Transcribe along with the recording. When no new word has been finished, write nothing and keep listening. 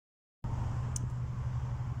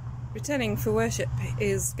returning for worship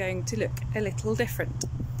is going to look a little different.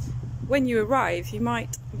 When you arrive, you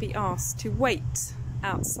might be asked to wait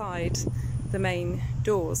outside the main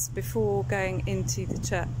doors before going into the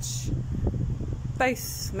church.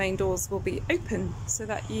 Both main doors will be open so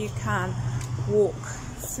that you can walk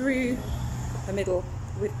through the middle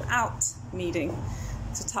without needing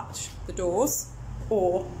to touch the doors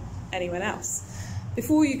or anyone else.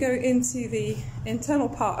 Before you go into the internal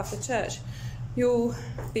part of the church, you'll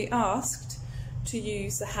be asked to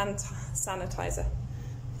use a hand sanitizer,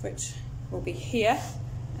 which will be here,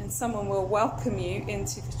 and someone will welcome you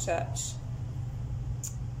into the church.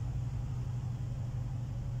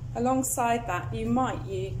 Alongside that, you might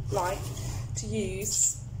like to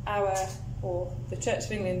use the Church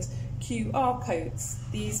of England QR codes.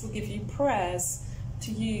 These will give you prayers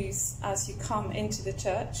to use as you come into the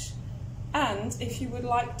church. And if you would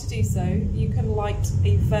like to do so, you can light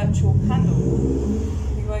a virtual candle.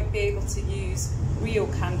 You won't be able to use real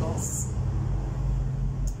candles.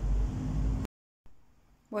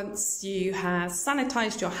 Once you have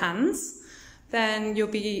sanitised your hands, then you'll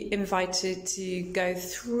be invited to go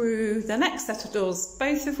through the next set of doors,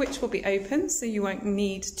 both of which will be open, so you won't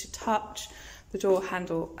need to touch the door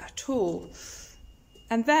handle at all.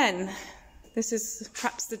 And then, this is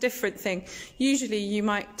perhaps the different thing. Usually you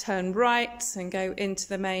might turn right and go into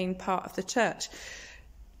the main part of the church.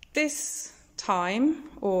 This time,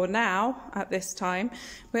 or now at this time,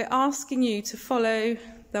 we're asking you to follow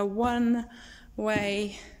the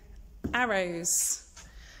one-way arrows.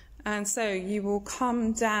 And so you will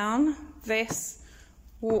come down this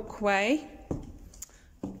walkway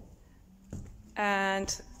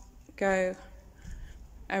and go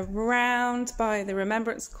around by the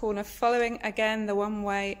Remembrance Corner, following again the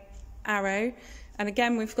one-way arrow. And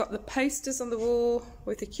again, we've got the posters on the wall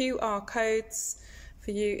with the QR codes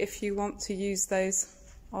for you if you want to use those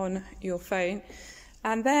on your phone.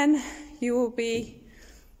 And then you will be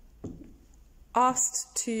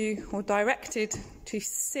asked to, or directed to,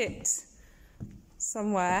 sit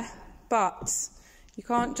somewhere, but you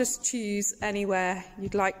can't just choose anywhere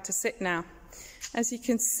you'd like to sit now. As you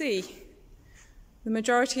can see, the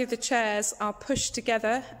majority of the chairs are pushed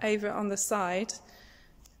together over on the side,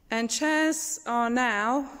 and chairs are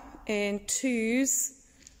now in 2s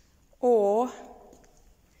or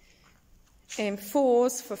in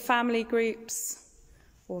 4s for family groups,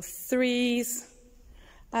 or 3s,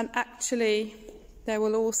 and actually there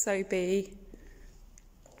will also be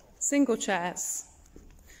single chairs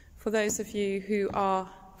for those of you who are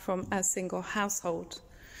from a single household.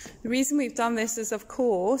 The reason we've done this is, of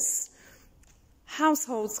course,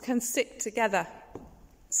 households can sit together.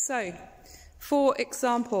 So, for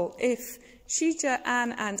example, if Shija,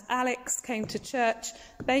 Anne and Alex came to church,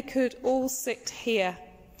 they could all sit here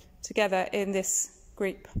together in this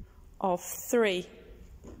group of 3.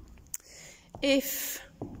 If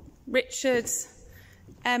Richard,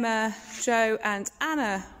 Emma, Joe and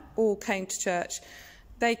Anna all came to church,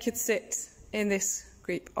 they could sit in this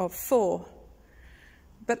group of 4.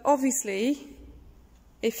 But obviously,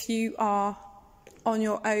 if you are on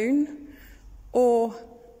your own or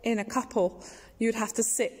in a couple, you'd have to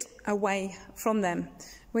sit away from them.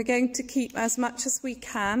 We're going to keep as much as we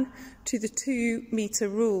can to the 2-metre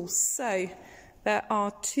rule. So there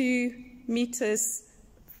are 2 metres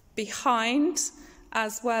behind,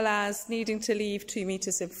 as well as needing to leave 2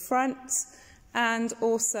 metres in front, and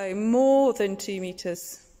also more than 2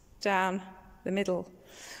 metres down the middle.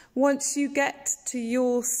 Once you get to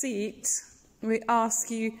your seat, we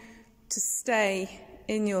ask you to stay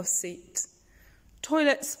in your seat.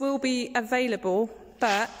 Toilets will be available,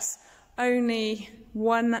 but only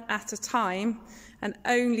one at a time, and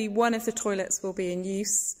only one of the toilets will be in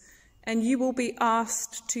use. And you will be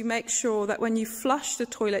asked to make sure that when you flush the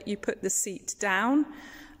toilet, you put the seat down,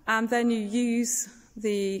 and then you use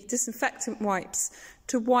the disinfectant wipes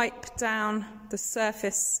to wipe down the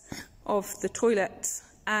surface of the toilet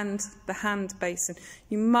and the hand basin.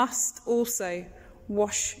 You must also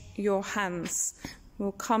wash your hands.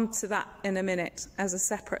 We'll come to that in a minute as a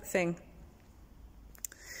separate thing.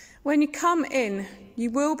 When you come in,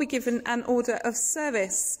 you will be given an order of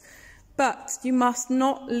service, but you must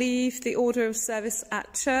not leave the order of service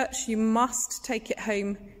at church. You must take it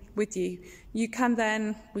home with you. You can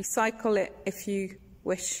then recycle it if you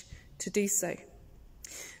wish to do so.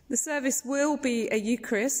 The service will be a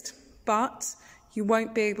Eucharist, but you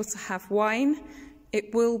won't be able to have wine.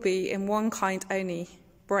 It will be in one kind only,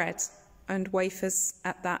 bread and wafers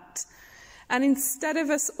at that. And instead of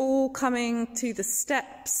us all coming to the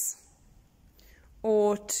steps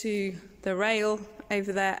or to the rail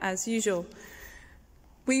over there as usual,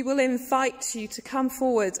 We will invite you to come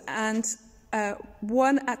forward and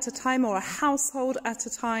one at a time, or a household at a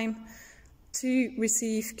time, to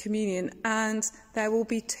receive communion. And there will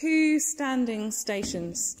be 2 standing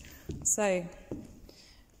stations. So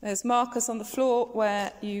there's markers on the floor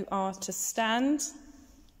where you are to stand,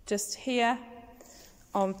 just here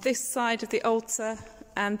on this side of the altar,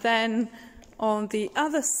 and then on the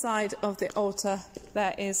other side of the altar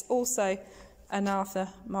there is also another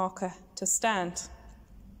marker to stand.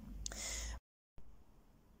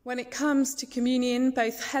 When it comes to communion,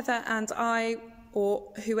 both Heather and I,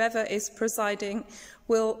 or whoever is presiding,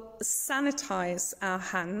 will sanitize our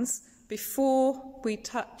hands before we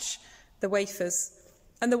touch the wafers.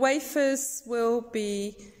 And the wafers will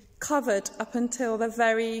be covered up until the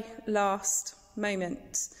very last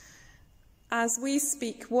moment. As we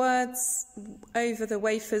speak words over the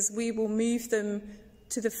wafers, we will move them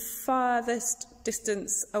to the farthest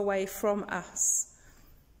distance away from us.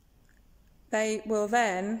 They will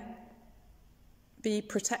then be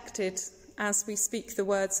protected as we speak the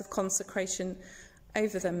words of consecration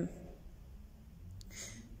over them.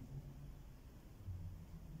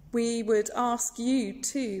 We would ask you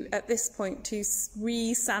too at this point to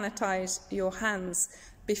re-sanitize your hands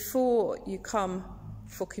before you come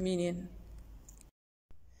for communion.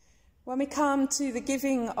 When we come to the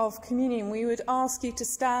giving of communion, we would ask you to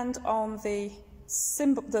stand on the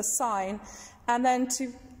symbol, the sign, and then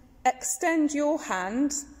to extend your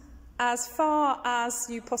hand as far as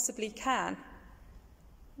you possibly can.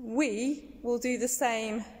 We will do the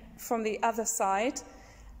same from the other side,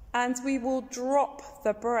 and we will drop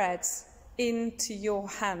the bread into your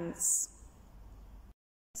hands.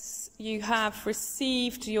 You have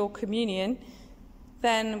received your communion,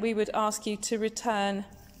 then we would ask you to return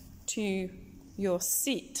to your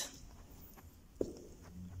seat.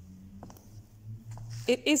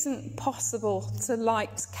 It isn't possible to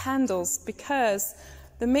light candles because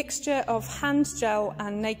the mixture of hand gel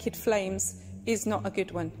and naked flames is not a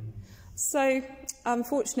good one. So,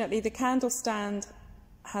 unfortunately, the candle stand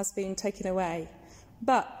has been taken away,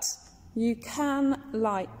 but you can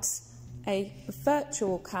light a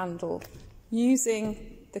virtual candle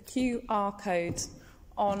using the QR code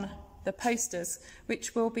on the posters,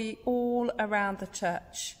 which will be all around the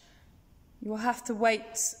church. You will have to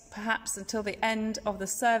wait perhaps until the end of the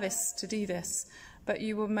service to do this, but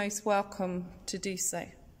you are most welcome to do so.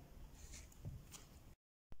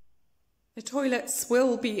 The toilets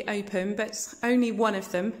will be open, but only one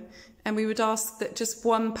of them, and we would ask that just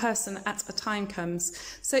one person at a time comes.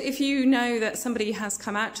 So if you know that somebody has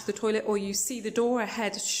come out to the toilet, or you see the door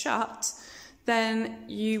ahead shut, then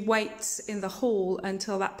you wait in the hall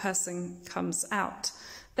until that person comes out.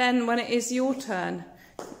 Then when it is your turn,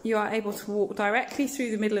 you are able to walk directly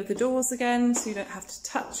through the middle of the doors again, so you don't have to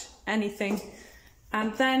touch anything.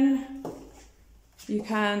 And then you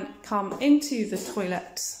can come into the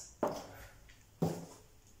toilet.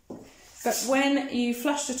 But when you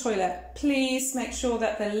flush the toilet, please make sure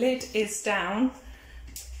that the lid is down,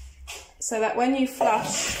 so that when you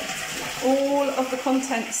flush, all of the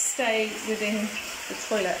contents stay within the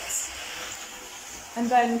toilet.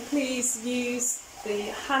 And then please use the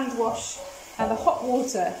hand wash and the hot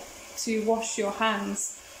water to wash your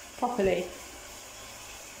hands properly.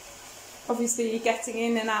 Obviously, getting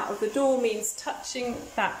in and out of the door means touching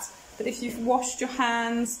that, but if you've washed your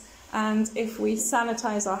hands and if we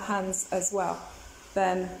sanitize our hands as well,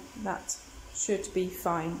 then that should be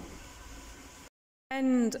fine. At the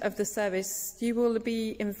end of the service, you will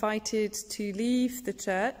be invited to leave the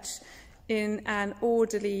church in an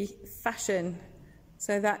orderly fashion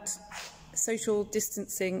so that social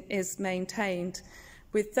distancing is maintained,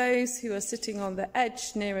 with those who are sitting on the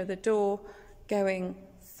edge nearer the door going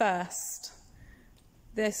first.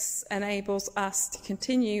 This enables us to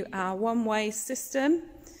continue our one-way system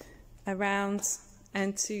around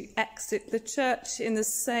and to exit the church in the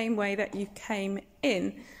same way that you came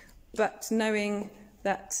in, but knowing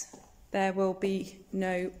that there will be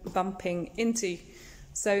no bumping into.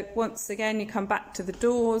 So once again, you come back to the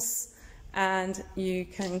doors and you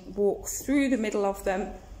can walk through the middle of them.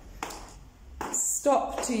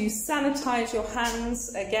 Stop to sanitize your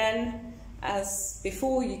hands again as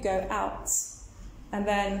before you go out, and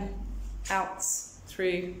then out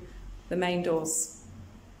through the main doors.